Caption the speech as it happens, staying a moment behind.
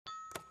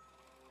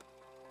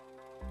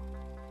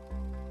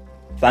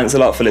Thanks a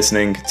lot for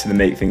listening to the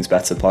Make Things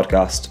Better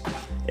podcast.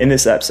 In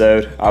this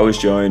episode, I was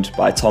joined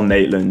by Tom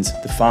Maitland,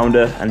 the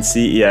founder and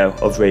CEO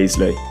of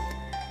Raisley.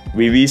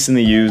 We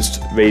recently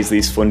used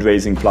Raisley's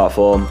fundraising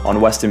platform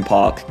on Weston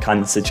Park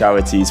Cancer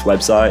Charity's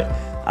website,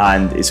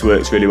 and it's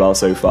worked really well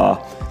so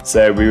far.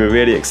 So we were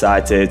really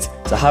excited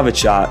to have a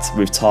chat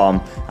with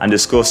Tom and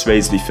discuss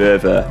Raisley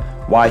further,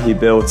 why he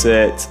built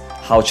it,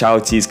 how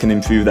charities can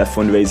improve their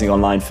fundraising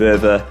online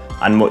further,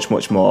 and much,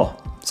 much more.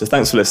 So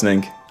thanks for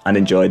listening and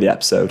enjoy the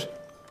episode.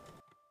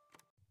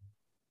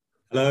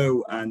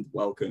 Hello and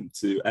welcome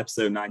to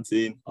episode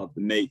 19 of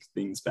the Make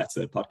Things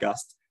Better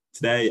podcast.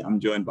 Today I'm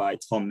joined by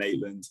Tom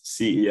Maitland,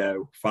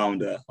 CEO,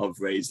 founder of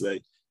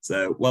Raisley.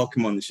 So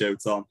welcome on the show,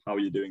 Tom. How are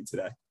you doing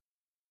today?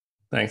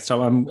 Thanks,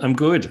 Tom. I'm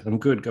good. I'm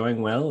good.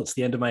 Going well. It's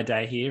the end of my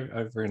day here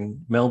over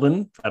in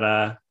Melbourne,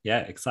 but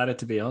excited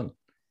to be on.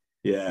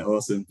 Yeah,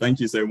 awesome. Thank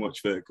you so much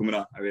for coming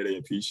on. I really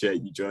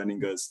appreciate you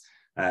joining us.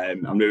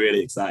 I'm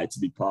really excited to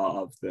be part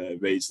of the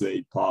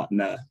Raisley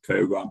Partner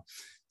Program.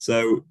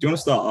 So do you want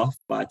to start off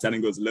by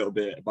telling us a little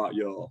bit about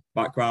your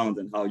background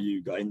and how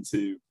you got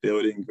into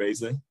building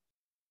Raisley?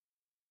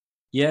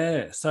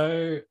 Yeah,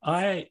 so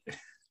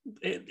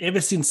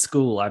ever since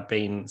school, I've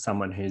been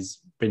someone who's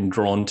been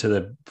drawn to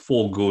the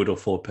for good or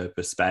for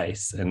purpose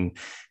space, and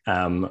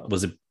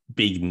was a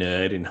big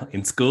nerd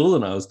in school,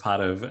 and I was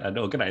part of an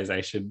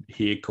organization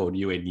here called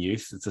UN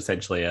Youth. It's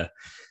essentially a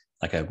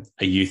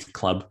youth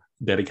club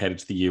dedicated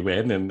to the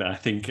UN, and I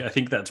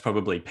think that's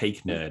probably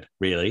peak nerd,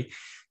 really.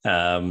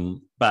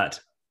 But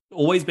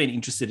always been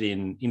interested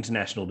in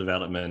international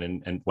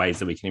development and ways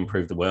that we can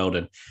improve the world.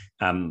 And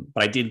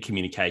but I did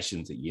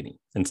communications at uni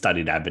and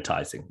studied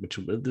advertising, which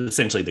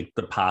essentially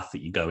the path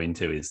that you go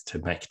into is to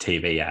make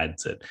TV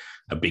ads at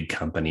a big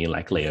company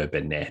like Leo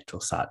Burnett or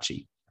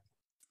Saatchi.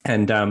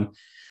 And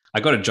I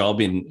got a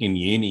job in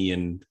uni,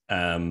 and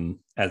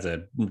as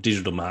a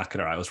digital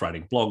marketer, I was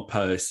writing blog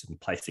posts and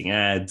placing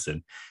ads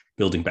and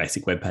building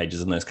basic web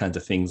pages and those kinds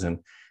of things. And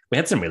we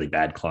had some really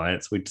bad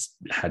clients. We just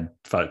had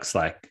folks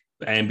like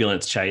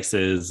ambulance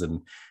chasers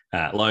and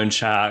loan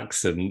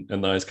sharks and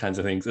those kinds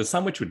of things. There's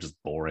some which were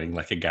just boring,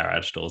 like a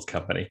garage doors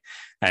company.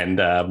 And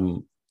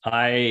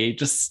I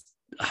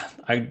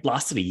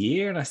lasted a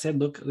year, and I said,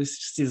 look, this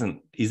just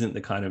isn't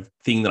the kind of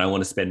thing that I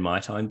want to spend my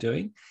time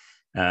doing.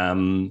 I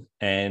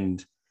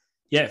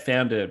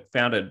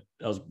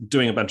was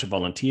doing a bunch of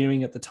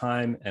volunteering at the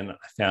time, and I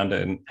found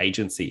an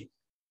agency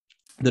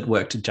that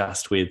worked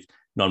just with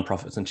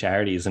nonprofits and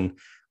charities. And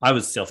I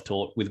was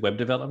self-taught with web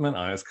development.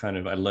 I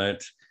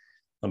learnt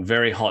on a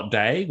very hot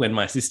day when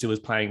my sister was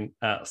playing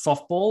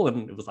softball,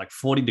 and it was like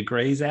 40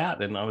 degrees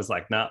out. And I was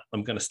like, nah,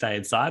 I'm going to stay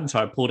inside. And so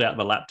I pulled out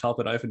my laptop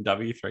and opened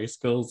W3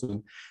 Schools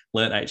and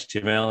learnt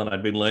HTML, and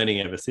I'd been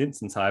learning ever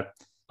since. And so I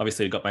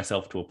obviously got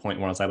myself to a point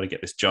where I was able to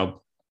get this job.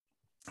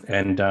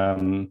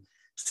 And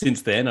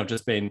since then, I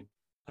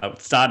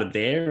started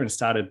there and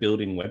started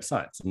building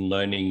websites and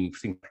learning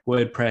things like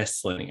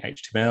WordPress, learning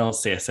HTML,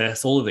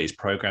 CSS, all of these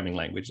programming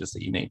languages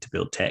that you need to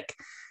build tech.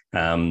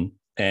 That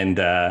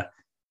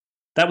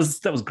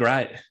was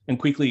great, and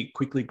quickly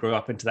grew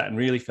up into that and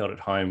really felt at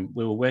home.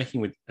 We were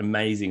working with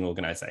amazing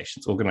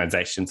organizations that were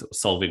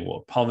solving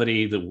world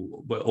poverty, that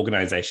were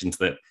organizations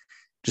that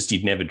just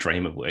you'd never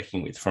dream of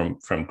working with,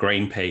 from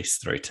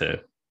Greenpeace through to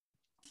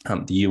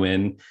the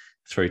UN,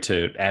 through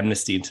to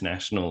Amnesty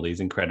International,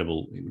 these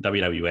incredible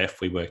WWF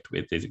we worked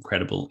with, these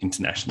incredible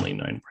internationally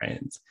known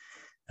brands.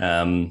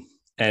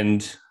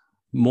 And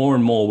more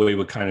and more we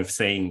were kind of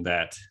seeing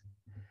that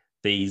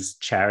these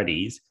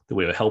charities that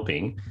we were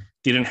helping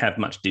didn't have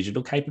much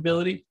digital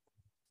capability.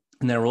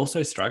 And they were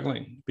also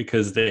struggling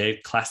because their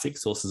classic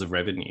sources of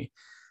revenue,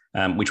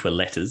 which were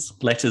letters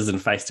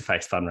and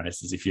face-to-face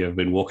fundraisers. If you've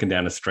been walking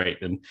down a street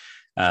and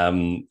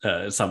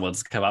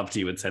someone's come up to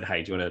you and said,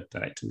 hey, do you want to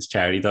donate to this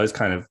charity? Those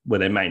kind of were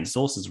their main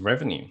sources of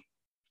revenue.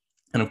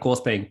 And of course,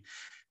 being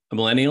a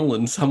millennial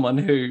and someone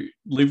who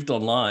lived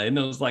online,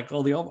 it was like,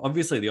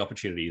 obviously the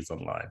opportunity is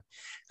online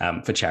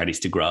for charities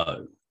to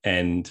grow.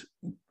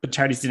 But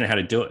charities didn't know how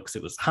to do it because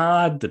it was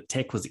hard. The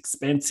tech was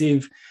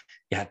expensive.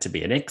 You had to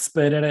be an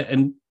expert at it.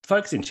 And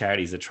folks in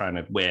charities are trying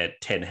to wear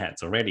 10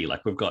 hats already.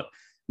 Like, we've got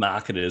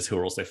marketers who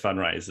are also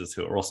fundraisers,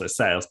 who are also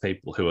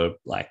salespeople, who are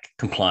like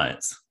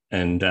compliance.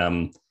 And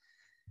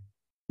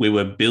we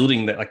were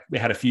building that. Like, we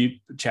had a few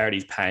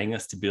charities paying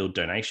us to build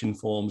donation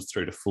forms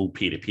through to full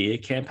peer-to-peer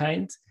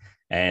campaigns,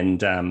 and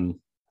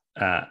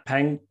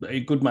paying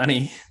good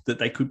money that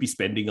they could be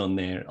spending on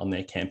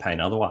their campaign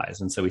otherwise.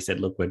 And so we said,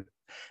 look, we're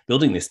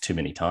building this too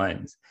many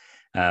times,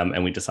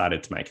 and we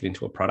decided to make it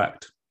into a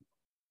product.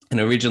 And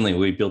originally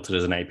we built it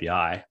as an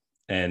API,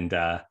 and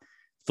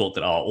thought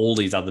that all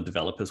these other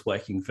developers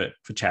working for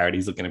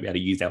charities are going to be able to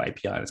use our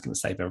API, and it's going to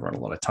save everyone a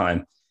lot of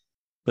time.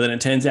 But then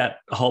it turns out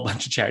a whole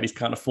bunch of charities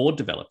can't afford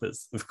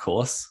developers, of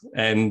course.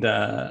 And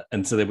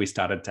so then we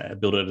started to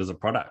build it as a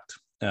product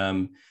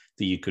that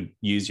you could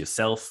use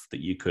yourself, that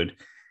you could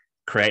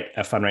create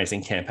a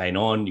fundraising campaign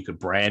on, you could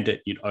brand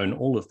it, you'd own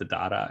all of the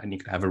data, and you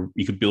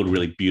could build a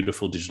really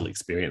beautiful digital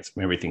experience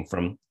from everything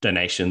from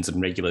donations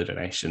and regular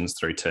donations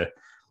through to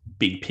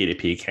big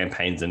peer-to-peer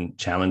campaigns and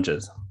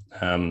challenges.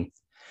 And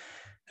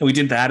we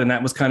did that, and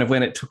that was kind of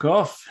when it took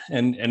off.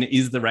 And it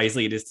is the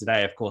Raisely it is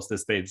today. Of course,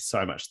 there's been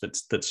so much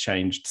that's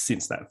changed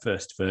since that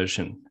first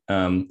version.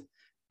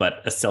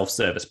 But a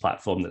self-service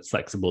platform that's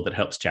flexible, that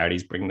helps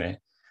charities bring their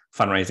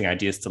fundraising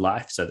ideas to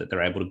life so that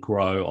they're able to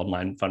grow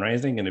online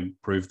fundraising and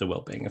improve the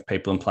well-being of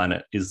people and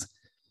planet is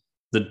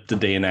the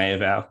DNA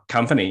of our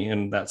company.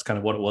 And that's kind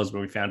of what it was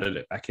when we founded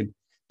it back in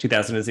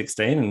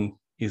 2016, and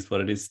is what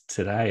it is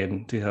today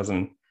in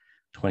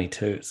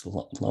 2022. It's a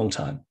long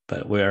time,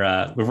 but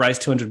we've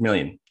raised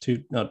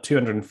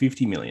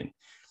 250 million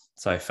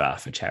so far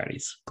for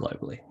charities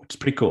globally, which is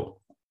pretty cool.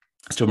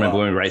 I still remember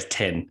when we raised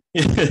 10.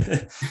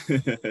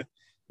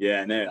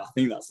 Yeah, no, I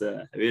think that's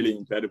a really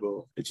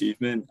incredible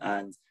achievement,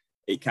 and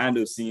it kind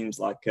of seems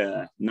like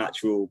a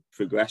natural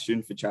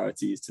progression for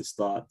charities to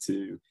start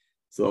to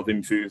sort of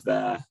improve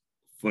their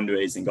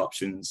fundraising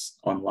options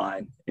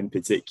online in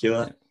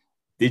particular. Yeah.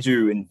 Did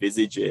you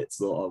envisage it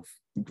sort of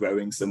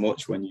growing so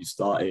much when you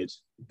started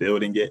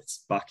building it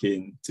back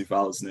in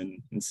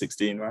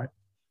 2016, right?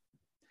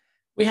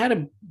 We had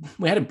a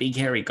big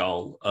hairy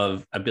goal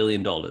of $1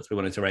 billion. We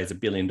wanted to raise $1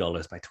 billion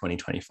by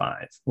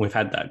 2025. We've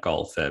had that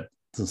goal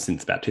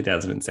since about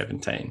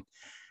 2017.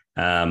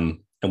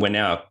 And we're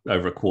now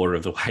over a quarter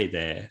of the way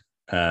there.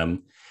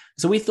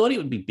 So we thought it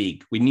would be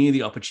big. We knew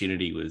the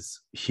opportunity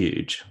was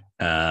huge.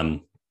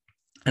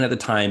 And at the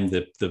time,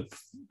 the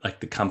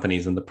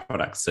companies and the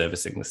products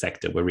servicing the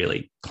sector were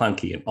really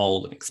clunky and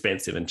old and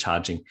expensive and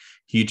charging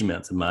huge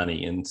amounts of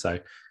money. And so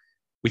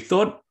we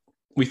thought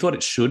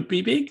it should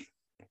be big.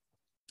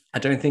 I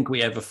don't think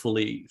we ever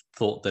fully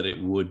thought that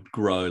it would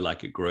grow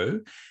like it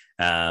grew.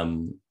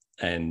 And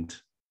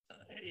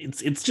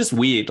it's just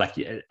weird. Like,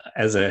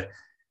 as a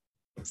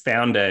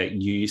founder,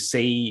 you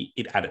see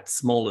it at its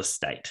smallest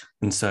state.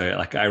 And so,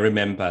 like, I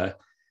remember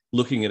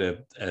looking at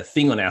a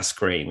thing on our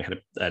screen. We had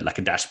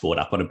a dashboard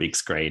up on a big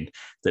screen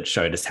that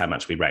showed us how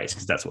much we raised,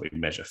 because that's what we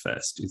measure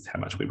first, is how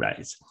much we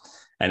raise.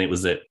 And it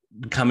was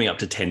coming up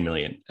to 10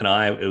 million. And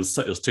it was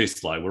too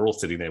slow. We're all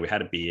sitting there. We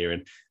had a beer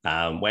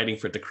and waiting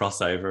for it to cross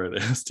over, and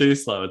it was too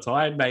slow. And so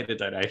I had made a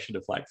donation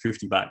of like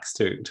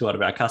 $50 to one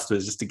of our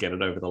customers just to get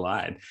it over the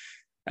line.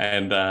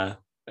 And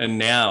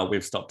now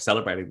we've stopped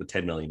celebrating the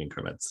 10 million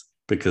increments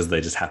because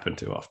they just happen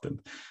too often.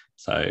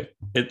 So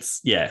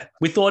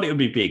we thought it would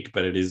be big,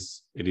 but it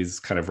is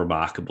kind of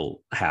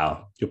remarkable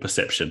how your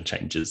perception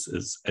changes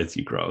as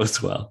you grow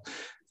as well.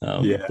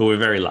 But we're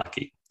very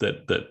lucky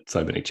that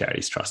so many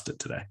charities trust it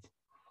today.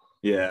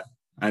 Yeah,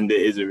 and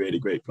it is a really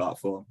great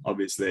platform.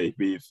 Obviously,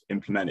 we've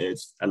implemented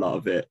a lot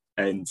of it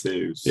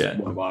into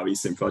one of our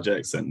recent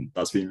projects, and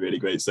that's been really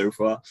great so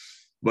far.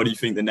 What do you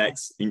think the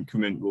next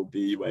increment will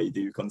be where you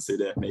do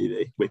consider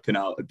maybe whipping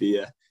out a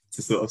beer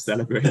to sort of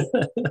celebrate?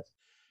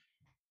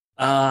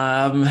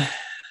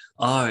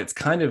 It's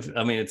kind of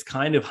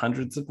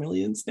hundreds of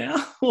millions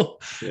now.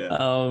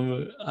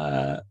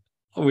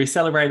 We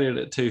celebrated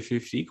at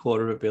 250,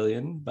 $250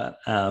 million, but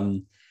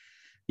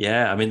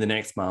the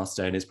next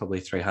milestone is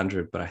probably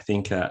 300, but I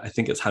think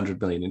it's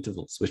 100 million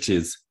intervals, which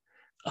is,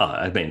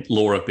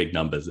 law of big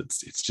numbers.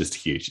 It's just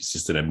huge. It's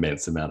just an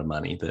immense amount of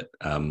money that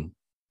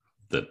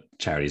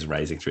charities are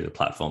raising through the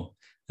platform,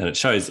 and it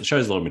shows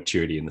a lot of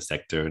maturity in the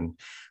sector and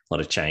a lot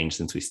of change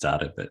since we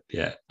started. But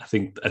yeah, I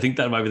think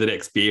that might be the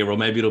next beer, or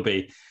maybe it'll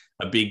be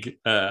a bit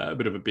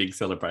of a big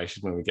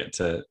celebration when we get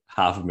to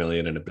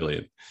 500,000 and $1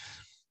 billion.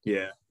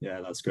 Yeah,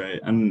 that's great.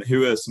 And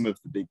who are some of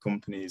the big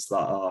companies that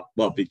are,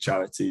 big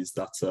charities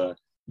that are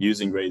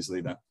using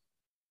Raisely then?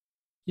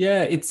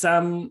 Yeah, it's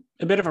a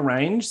bit of a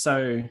range.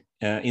 So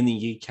in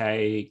the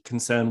UK,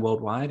 Concern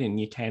Worldwide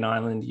in UK and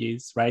Ireland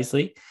use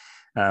Raisely,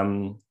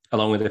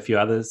 along with a few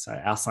others. So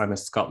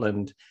Alzheimer's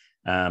Scotland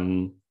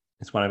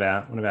is one of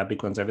our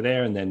big ones over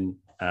there. And then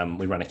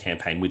we run a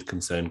campaign with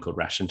Concern called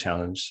Ration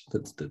Challenge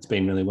that's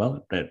been really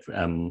well at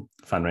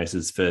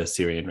fundraisers for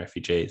Syrian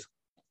refugees.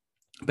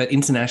 But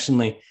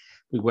internationally,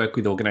 we work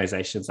with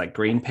organizations like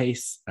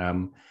Greenpeace,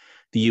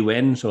 the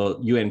UN, or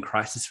UN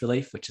Crisis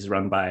Relief, which is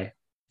run by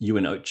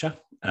UN OCHA,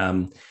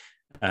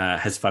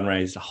 has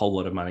fundraised a whole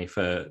lot of money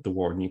for the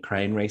war in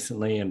Ukraine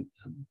recently, and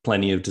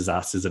plenty of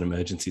disasters and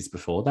emergencies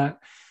before that.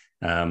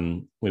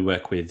 We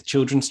work with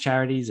children's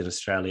charities in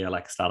Australia,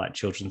 like Starlight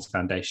Children's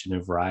Foundation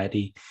and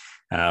Variety,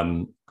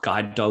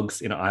 Guide Dogs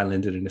in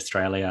Ireland and in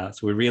Australia.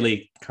 So we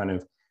really kind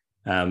of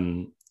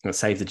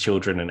Save the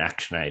Children and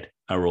ActionAid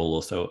are all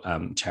also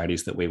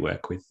charities that we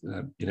work with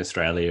in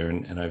Australia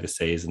and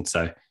overseas. And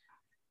so,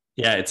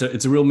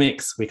 it's a real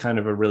mix. We kind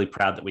of are really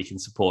proud that we can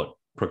support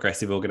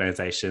progressive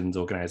organizations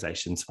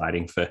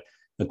fighting for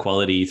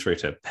equality, through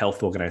to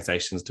health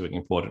organizations doing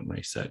important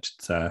research.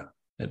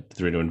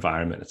 Through to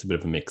environment. It's a bit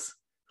of a mix.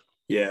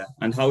 Yeah.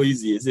 And how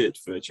easy is it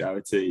for a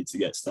charity to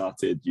get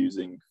started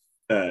using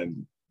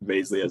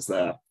Raisely as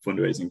their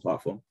fundraising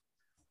platform?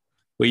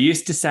 We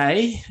used to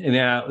say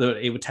that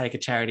it would take a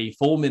charity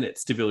 4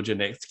 minutes to build your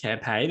next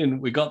campaign.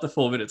 And we got the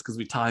 4 minutes because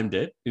we timed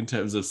it in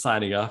terms of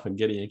signing up and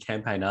getting a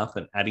campaign up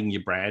and adding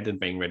your brand and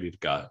being ready to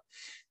go.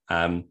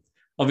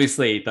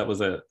 obviously that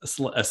was a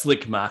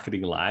slick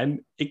marketing line.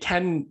 It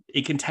can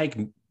take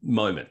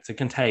moments. It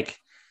can take,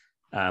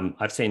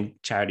 I've seen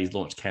charities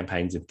launch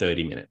campaigns in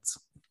 30 minutes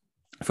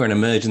for an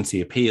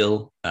emergency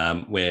appeal,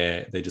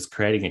 where they're just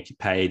creating a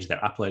page,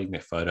 they're uploading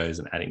their photos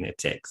and adding their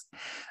text.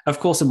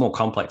 Of course, a more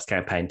complex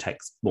campaign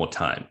takes more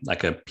time,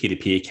 like a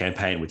peer-to-peer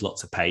campaign with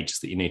lots of pages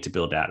that you need to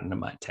build out, and it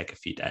might take a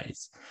few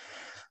days.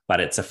 But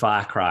it's a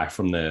far cry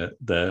from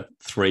the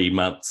 3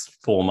 months,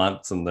 4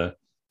 months, and the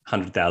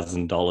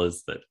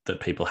 $100,000 that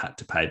people had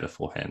to pay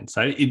beforehand.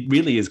 So it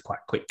really is quite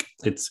quick.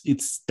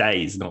 It's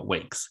days, not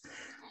weeks,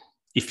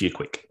 if you're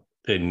quick.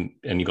 And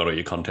you got all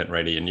your content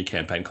ready and your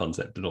campaign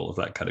concept and all of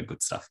that kind of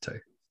good stuff too.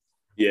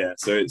 Yeah,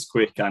 so it's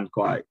quick and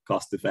quite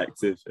cost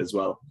effective as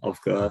well,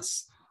 of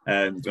course. Do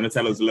you want to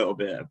tell us a little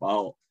bit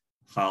about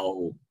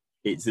how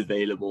it's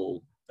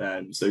available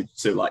so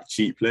like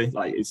cheaply?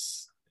 Like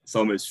it's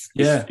almost,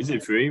 is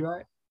it free,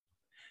 right?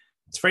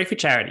 It's free for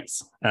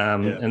charities.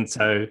 And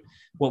so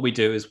what we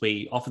do is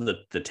we offer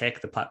the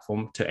tech, the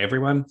platform to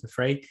everyone for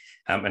free.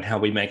 And how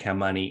we make our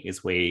money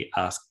is we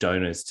ask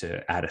donors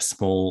to add a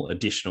small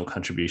additional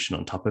contribution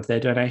on top of their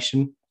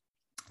donation.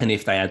 And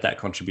if they add that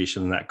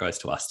contribution, then that goes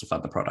to us to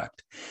fund the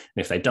product.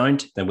 And if they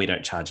don't, then we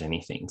don't charge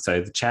anything.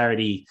 So the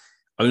charity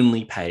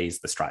only pays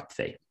the Stripe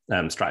fee.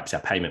 Stripe's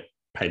our payment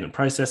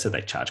processor.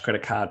 They charge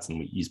credit cards, and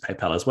we use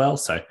PayPal as well.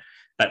 So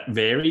that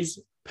varies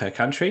per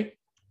country,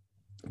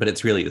 but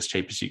it's really as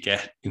cheap as you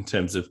get in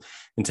terms of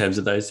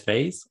those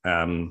fees,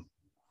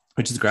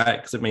 which is great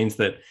because it means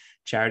that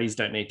charities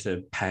don't need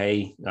to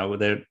pay.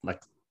 There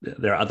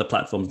are other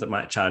platforms that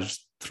might charge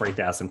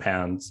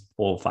 £3,000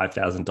 or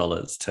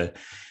 $5,000 to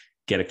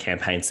get a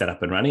campaign set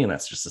up and running, and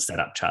that's just a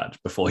setup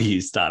charge before you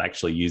start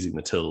actually using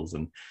the tools.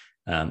 And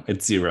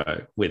it's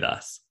zero with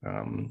us,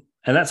 and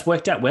that's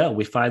worked out well.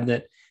 We find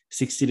that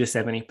 60 to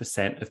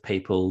 70% of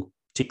people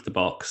tick the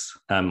box,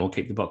 or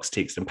keep the box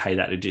ticked and pay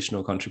that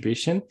additional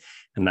contribution.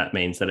 And that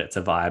means that it's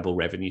a viable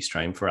revenue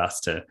stream for us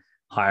to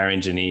hire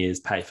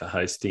engineers, pay for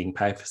hosting,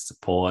 pay for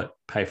support,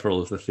 pay for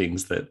all of the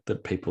things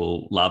that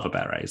people love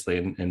about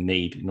Raisely and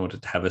need in order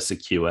to have a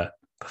secure,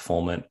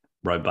 performant,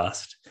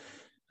 robust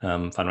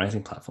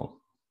fundraising platform.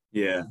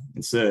 Yeah,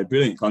 it's a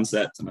brilliant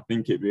concept. And I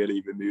think it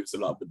really removes a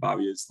lot of the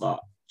barriers that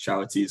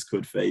charities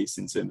could face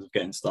in terms of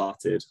getting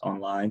started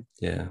online.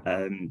 Yeah.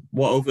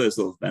 What other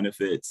sort of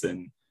benefits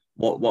and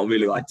what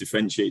really like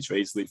differentiates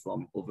Raisely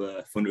from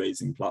other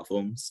fundraising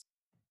platforms?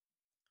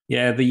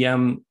 Yeah,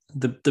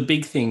 the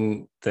big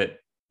thing that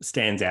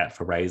stands out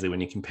for Raisely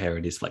when you compare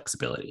it is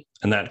flexibility.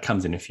 And that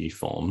comes in a few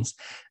forms,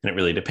 and it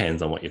really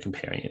depends on what you're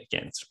comparing it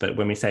against. But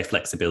when we say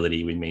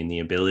flexibility, we mean the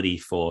ability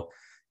for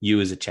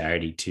you as a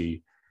charity to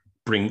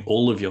bring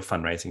all of your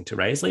fundraising to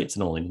Raisely. It's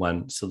an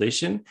all-in-one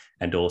solution,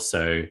 and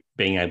also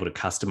being able to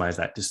customize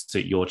that to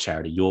suit your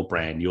charity, your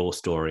brand, your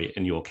story,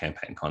 and your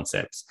campaign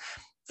concepts.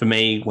 For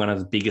me, one of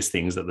the biggest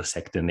things that the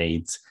sector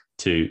needs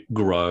to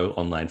grow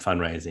online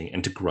fundraising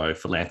and to grow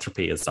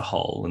philanthropy as a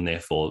whole, and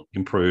therefore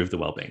improve the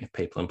well-being of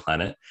people and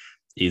planet,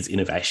 is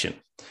innovation.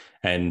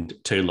 And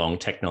too long,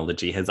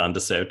 technology has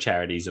underserved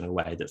charities in a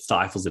way that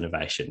stifles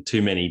innovation.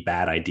 Too many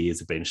bad ideas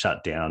have been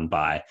shut down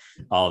by,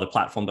 the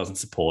platform doesn't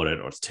support it,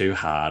 or it's too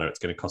hard, or it's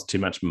going to cost too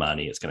much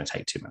money, it's going to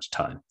take too much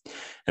time.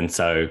 And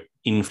so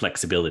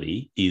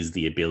inflexibility is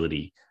the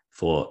ability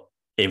for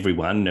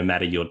everyone, no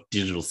matter your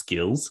digital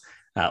skills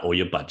or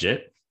your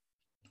budget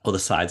or the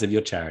size of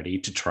your charity,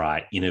 to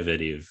try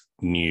innovative,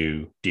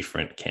 new,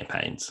 different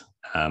campaigns.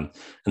 And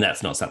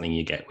that's not something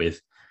you get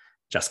with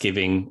Just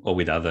Giving or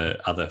with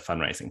other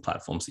fundraising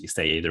platforms that you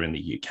see either in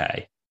the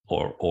UK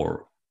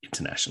or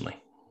internationally.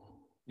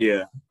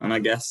 Yeah, and I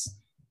guess,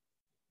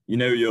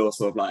 your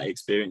sort of like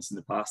experience in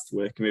the past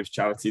working with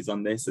charities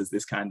on this, has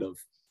this kind of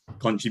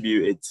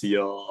contributed to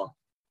your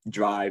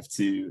drive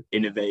to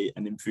innovate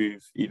and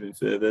improve even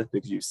further,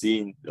 because you've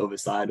seen the other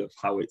side of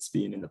how it's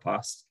been in the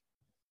past?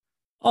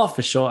 Oh,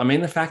 for sure. I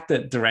mean, the fact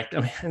that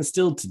and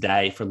still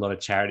today for a lot of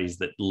charities,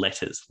 that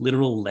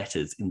literal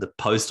letters in the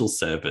postal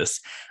service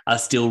are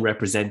still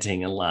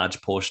representing a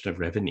large portion of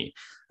revenue.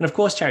 And of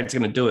course, charities are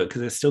going to do it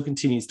because it still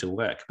continues to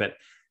work. But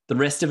the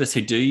rest of us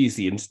who do use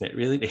the internet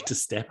really need to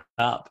step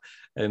up.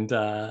 And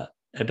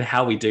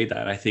how we do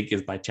that, I think,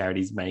 is by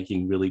charities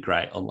making really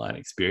great online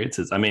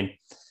experiences. I mean,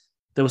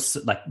 there was,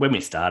 like, when we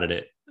started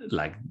it,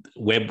 like,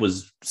 web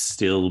was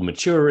still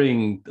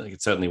maturing. Like,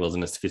 it certainly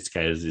wasn't as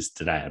sophisticated as it is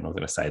today. I'm not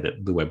going to say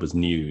that the web was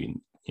new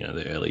in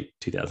the early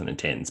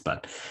 2010s,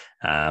 but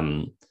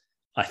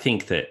I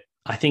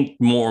think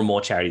more and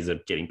more charities are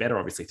getting better.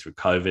 Obviously, through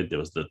COVID, there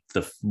was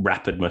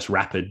the most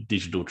rapid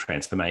digital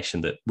transformation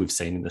that we've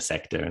seen in the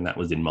sector, and that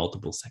was in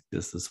multiple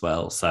sectors as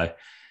well. So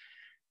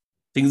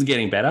things are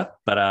getting better,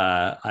 but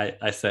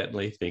I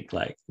certainly think,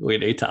 like, we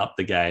need to up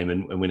the game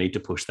and we need to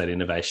push that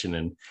innovation,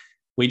 and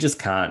we just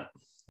can't.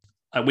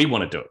 We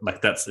want to do it. Like,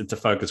 it's a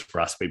focus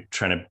for us. We're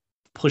trying to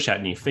push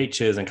out new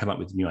features and come up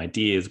with new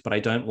ideas, but I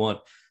don't want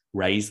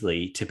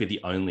Raisely to be the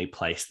only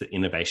place that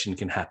innovation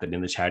can happen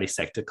in the charity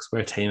sector, because we're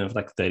a team of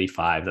like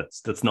 35.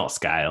 That's not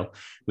scale.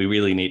 We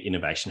really need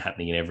innovation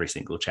happening in every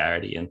single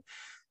charity. And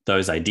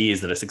those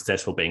ideas that are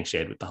successful being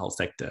shared with the whole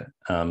sector.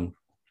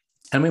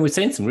 I mean, we've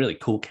seen some really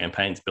cool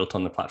campaigns built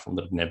on the platform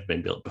that have never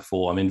been built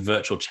before. I mean,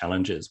 virtual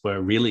challenges were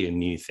really a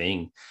new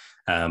thing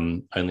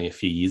only a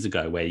few years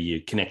ago, where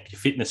you connect your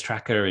fitness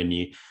tracker and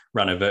you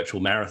run a virtual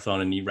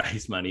marathon and you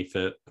raise money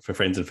for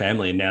friends and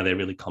family. And now they're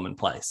really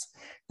commonplace.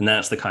 And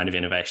that's the kind of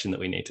innovation that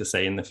we need to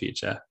see in the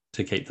future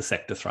to keep the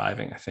sector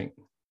thriving, I think.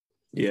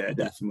 Yeah,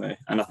 definitely.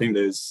 And I think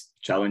those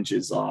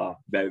challenges are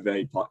very,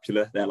 very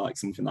popular. They're like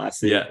something that I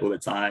see all the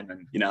time.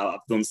 And, you know, I've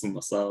done some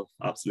myself.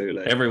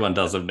 Absolutely. Everyone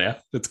does them now.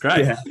 It's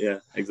great. Yeah,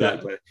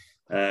 exactly.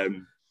 Yeah.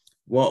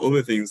 What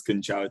other things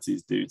can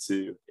charities do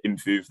to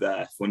improve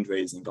their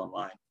fundraising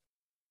online?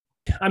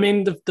 I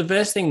mean, the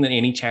first thing that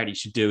any charity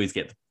should do is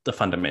get the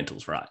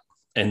fundamentals right.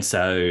 And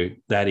so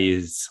that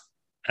is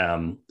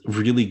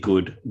really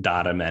good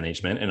data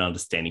management and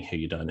understanding who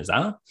your donors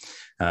are.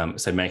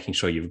 So making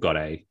sure you've got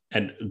a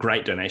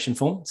great donation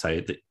form.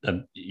 So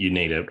that, you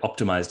need an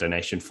optimized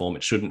donation form.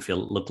 It shouldn't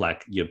look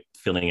like you're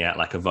filling out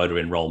like a voter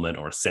enrollment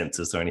or a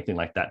census or anything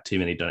like that. Too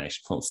many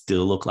donation forms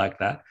still look like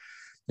that.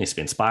 It needs to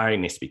be inspiring,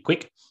 it needs to be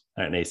quick,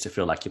 and it needs to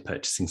feel like you're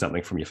purchasing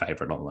something from your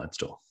favorite online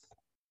store.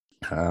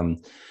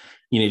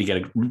 You need to get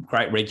a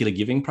great regular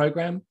giving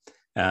program.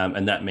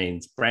 And that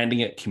means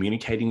branding it,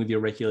 communicating with your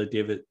regular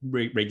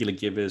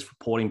givers,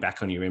 reporting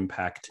back on your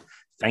impact,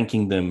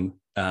 thanking them,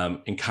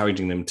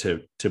 encouraging them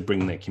to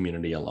bring their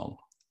community along.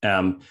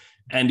 And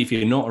if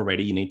you're not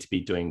already, you need to be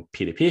doing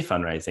peer-to-peer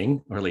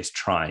fundraising, or at least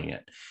trying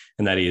it.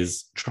 And that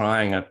is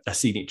trying a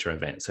signature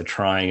event. So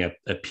trying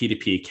a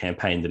peer-to-peer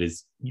campaign that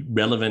is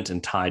relevant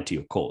and tied to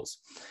your cause.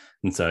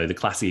 And so the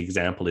classic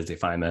example is,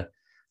 if I'm a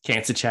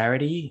cancer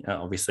charity,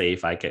 obviously,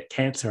 if I get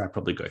cancer, I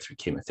probably go through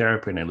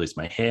chemotherapy and I lose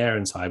my hair.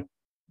 And so I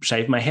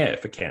shave my hair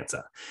for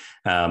cancer.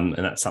 And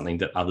that's something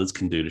that others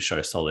can do to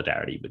show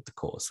solidarity with the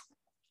cause.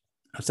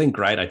 I've seen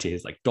great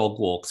ideas like dog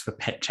walks for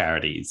pet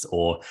charities,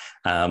 or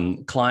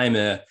climb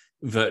a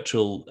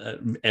virtual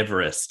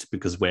Everest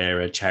because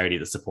we're a charity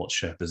that supports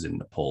Sherpas in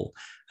Nepal.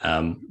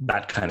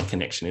 That kind of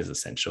connection is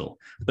essential.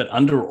 But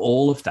under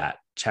all of that,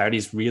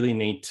 charities really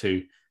need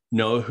to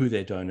know who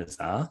their donors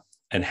are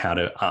and how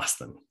to ask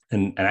them.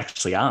 And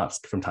actually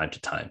ask from time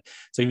to time.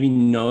 So if you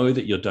know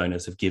that your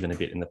donors have given a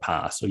bit in the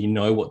past, or you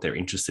know what they're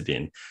interested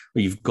in,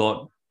 or you've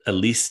got a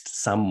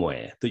list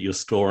somewhere that you're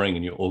storing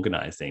and you're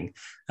organizing,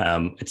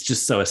 it's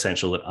just so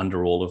essential that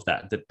under all of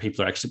that, that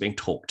people are actually being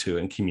talked to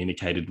and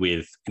communicated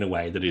with in a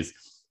way that is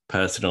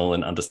personal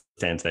and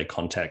understands their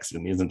context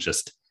and isn't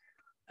just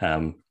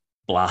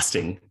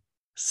blasting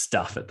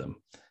stuff at them,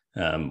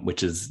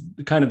 which is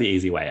kind of the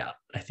easy way out,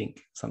 I think,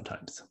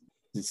 sometimes.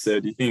 So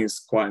do you think it's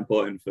quite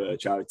important for a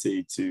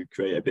charity to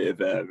create a bit of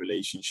a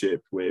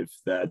relationship with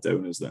their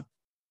donors then?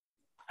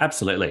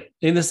 Absolutely.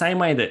 In the same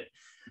way that,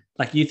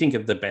 like, you think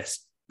of the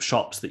best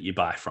shops that you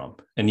buy from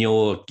and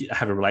you'll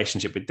have a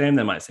relationship with them,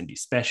 they might send you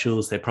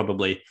specials. They're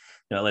probably,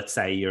 let's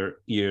say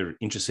you're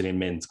interested in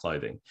men's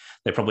clothing.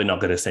 They're probably not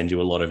going to send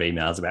you a lot of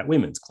emails about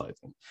women's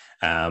clothing.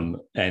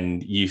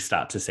 And you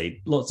start to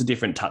see lots of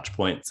different touch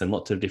points and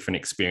lots of different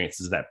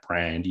experiences of that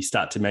brand. You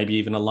start to maybe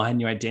even align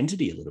your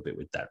identity a little bit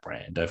with that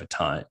brand over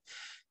time.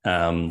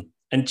 And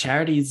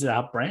charities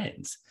are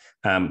brands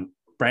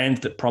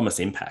that promise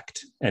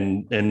impact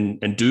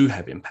and do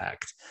have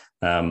impact.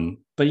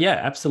 But yeah,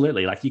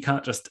 absolutely. Like, you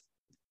can't just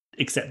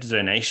accept a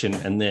donation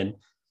and then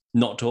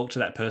not talk to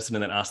that person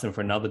and then ask them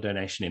for another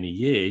donation in a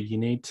year. You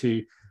need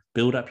to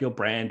build up your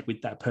brand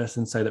with that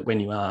person so that when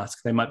you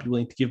ask, they might be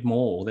willing to give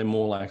more, or they're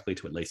more likely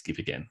to at least give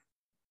again.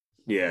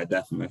 Yeah,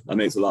 definitely. That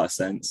makes a lot of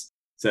sense.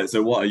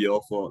 So what are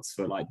your thoughts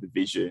for like the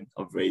vision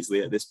of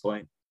Raisley at this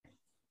point?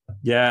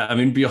 Yeah, I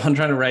mean, beyond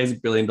trying to raise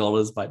 $1 billion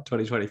by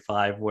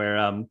 2025, where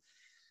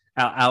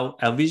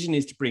our vision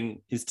is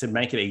to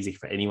make it easy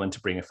for anyone to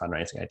bring a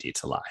fundraising idea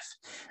to life.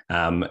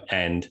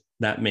 And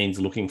that means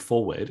looking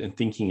forward and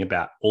thinking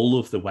about all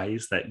of the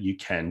ways that you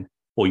can,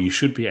 or you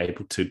should be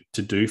able to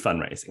do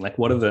fundraising. Like,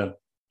 what are the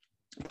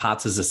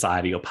parts of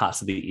society or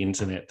parts of the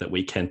internet that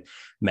we can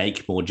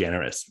make more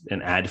generous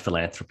and add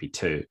philanthropy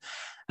to?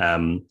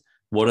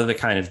 What are the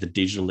kind of the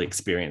digital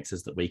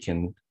experiences that we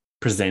can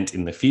present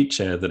in the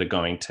future that are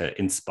going to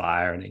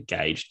inspire and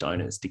engage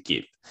donors to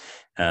give?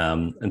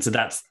 And so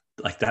that's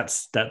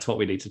what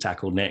we need to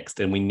tackle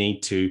next. And we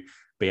need to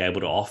be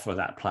able to offer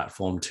that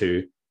platform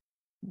to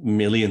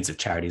millions of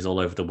charities all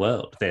over the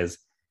world. There's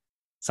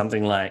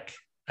something like,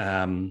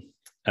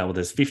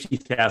 there's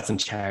 50,000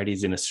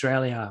 charities in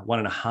Australia,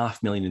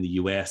 1.5 million in the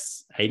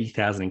US,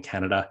 80,000 in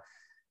Canada.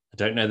 I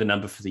don't know the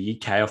number for the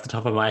UK off the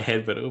top of my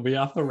head, but it will be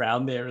up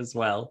around there as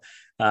well.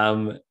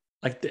 The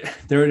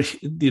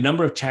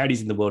number of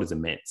charities in the world is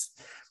immense.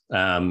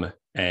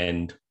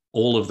 And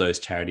all of those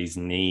charities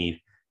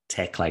need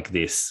tech like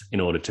this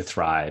in order to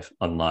thrive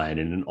online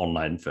in an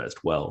online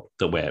first world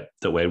that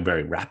we're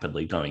very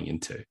rapidly going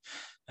into.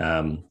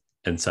 And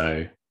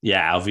so,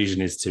 yeah, our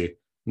vision is to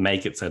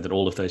make it so that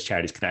all of those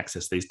charities can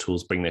access these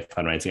tools, bring their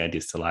fundraising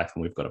ideas to life,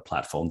 and we've got a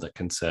platform that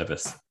can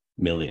service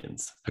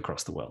millions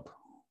across the world.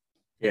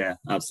 Yeah,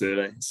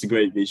 absolutely. It's a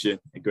great vision,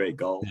 a great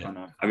goal. Yeah. And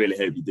I really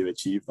hope you do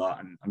achieve that,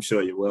 and I'm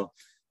sure you will.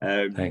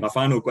 My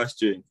final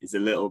question is a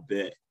little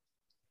bit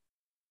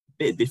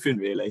different,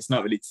 really. It's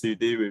not really to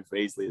do with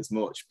Raisley as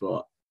much,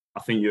 but I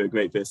think you're a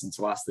great person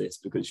to ask this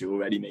because you're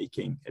already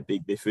making a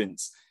big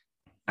difference.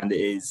 And it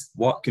is,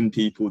 what can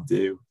people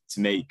do to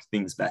make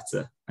things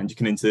better? And you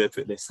can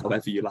interpret this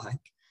however you like.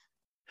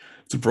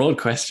 It's a broad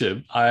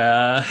question.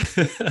 I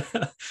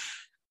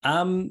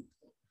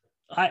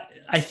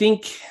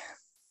think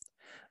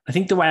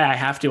the way I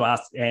have to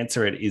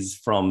answer it is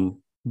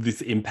from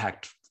this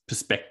impact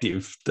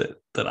perspective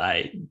that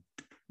I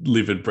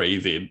live and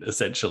breathe in,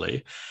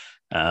 essentially,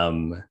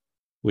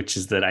 which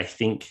is that I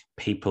think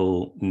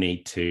people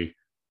need to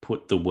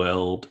put the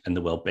world and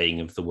the well-being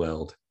of the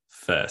world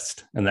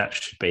first, and that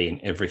should be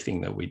in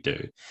everything that we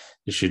do.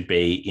 It should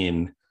be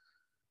in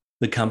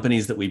the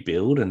companies that we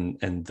build and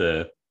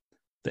the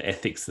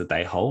ethics that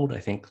they hold. I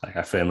think,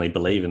 I firmly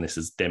believe, and this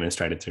is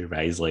demonstrated through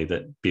Raisley,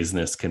 that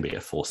business can be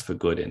a force for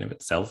good in of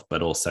itself,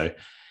 but also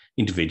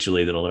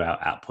individually that all of our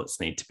outputs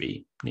need to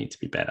be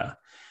better.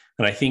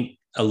 And I think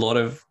a lot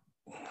of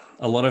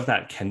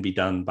that can be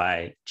done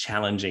by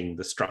challenging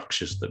the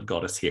structures that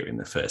got us here in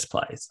the first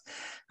place.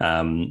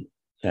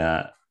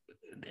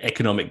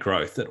 Economic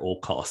growth at all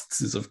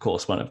costs is, of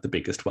course, one of the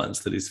biggest ones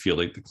that is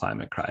fueling the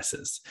climate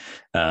crisis.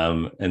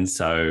 And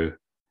so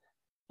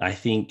I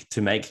think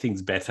to make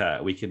things better,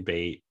 we can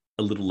be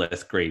a little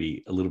less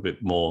greedy, a little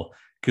bit more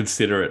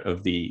considerate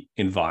of the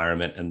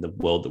environment and the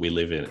world that we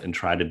live in, and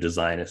try to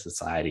design a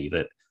society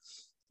that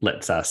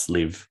lets us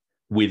live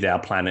with our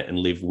planet and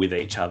live with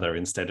each other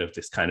instead of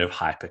this kind of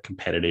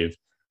hyper-competitive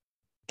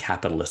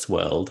capitalist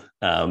world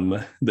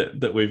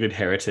that we've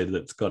inherited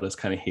that's got us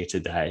kind of here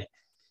today.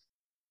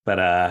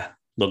 But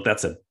look,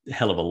 that's a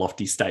hell of a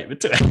lofty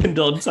statement to end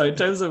on. So in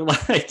terms of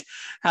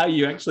how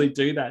you actually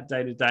do that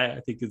day to day,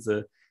 I think is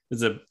a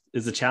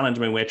challenge.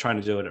 I mean, we're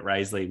trying to do it at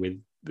Raisley with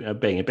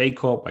being a B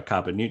Corp, we're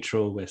carbon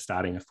neutral. We're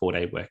starting a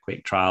 4-day work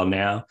week trial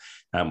now,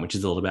 which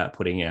is all about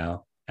putting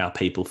our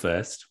people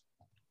first,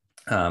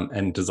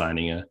 and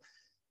designing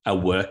a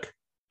work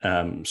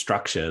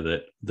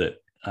structure that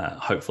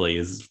hopefully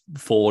is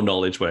for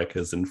knowledge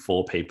workers and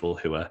for people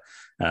who are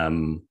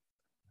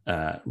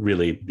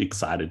really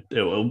excited,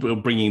 or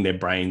bringing their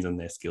brains and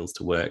their skills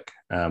to work.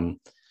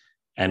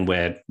 And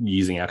we're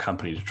using our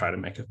company to try to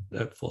make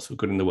a force for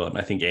good in the world.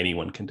 And I think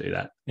anyone can do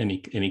that.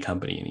 Any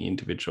company, any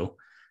individual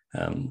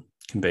can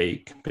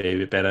be a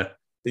bit better.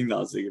 I think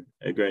that's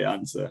a great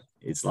answer.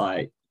 It's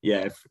like,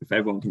 yeah, if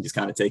everyone can just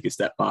kind of take a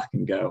step back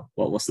and go,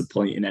 well, what's the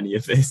point in any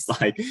of this?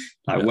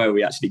 Where are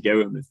we actually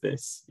going with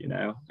this?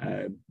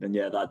 Then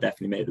yeah, that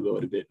definitely made the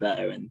world a bit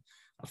better. And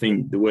I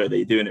think the work that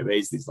you're doing at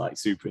Raisley is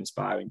super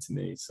inspiring to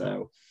me.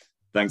 So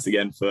thanks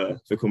again for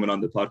coming on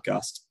the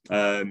podcast.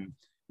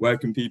 Where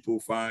can people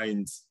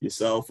find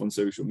yourself on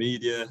social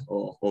media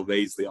or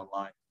Raisley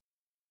online?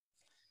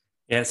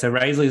 Yeah, so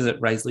Raisley's at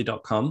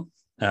raisley.com.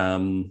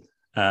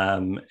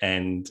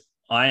 And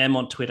I am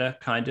on Twitter,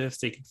 kind of,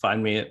 so you can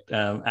find me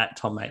at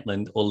Tom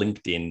Maitland, or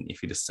LinkedIn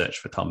if you just search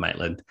for Tom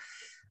Maitland.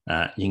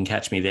 You can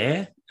catch me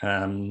there.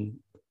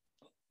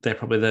 They're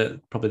probably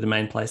the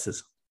main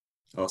places.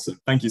 Awesome.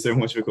 Thank you so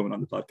much for coming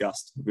on the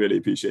podcast. Really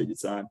appreciate your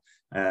time.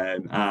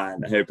 And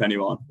I hope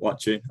anyone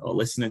watching or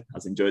listening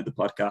has enjoyed the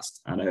podcast,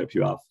 and I hope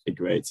you have a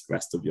great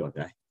rest of your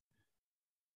day.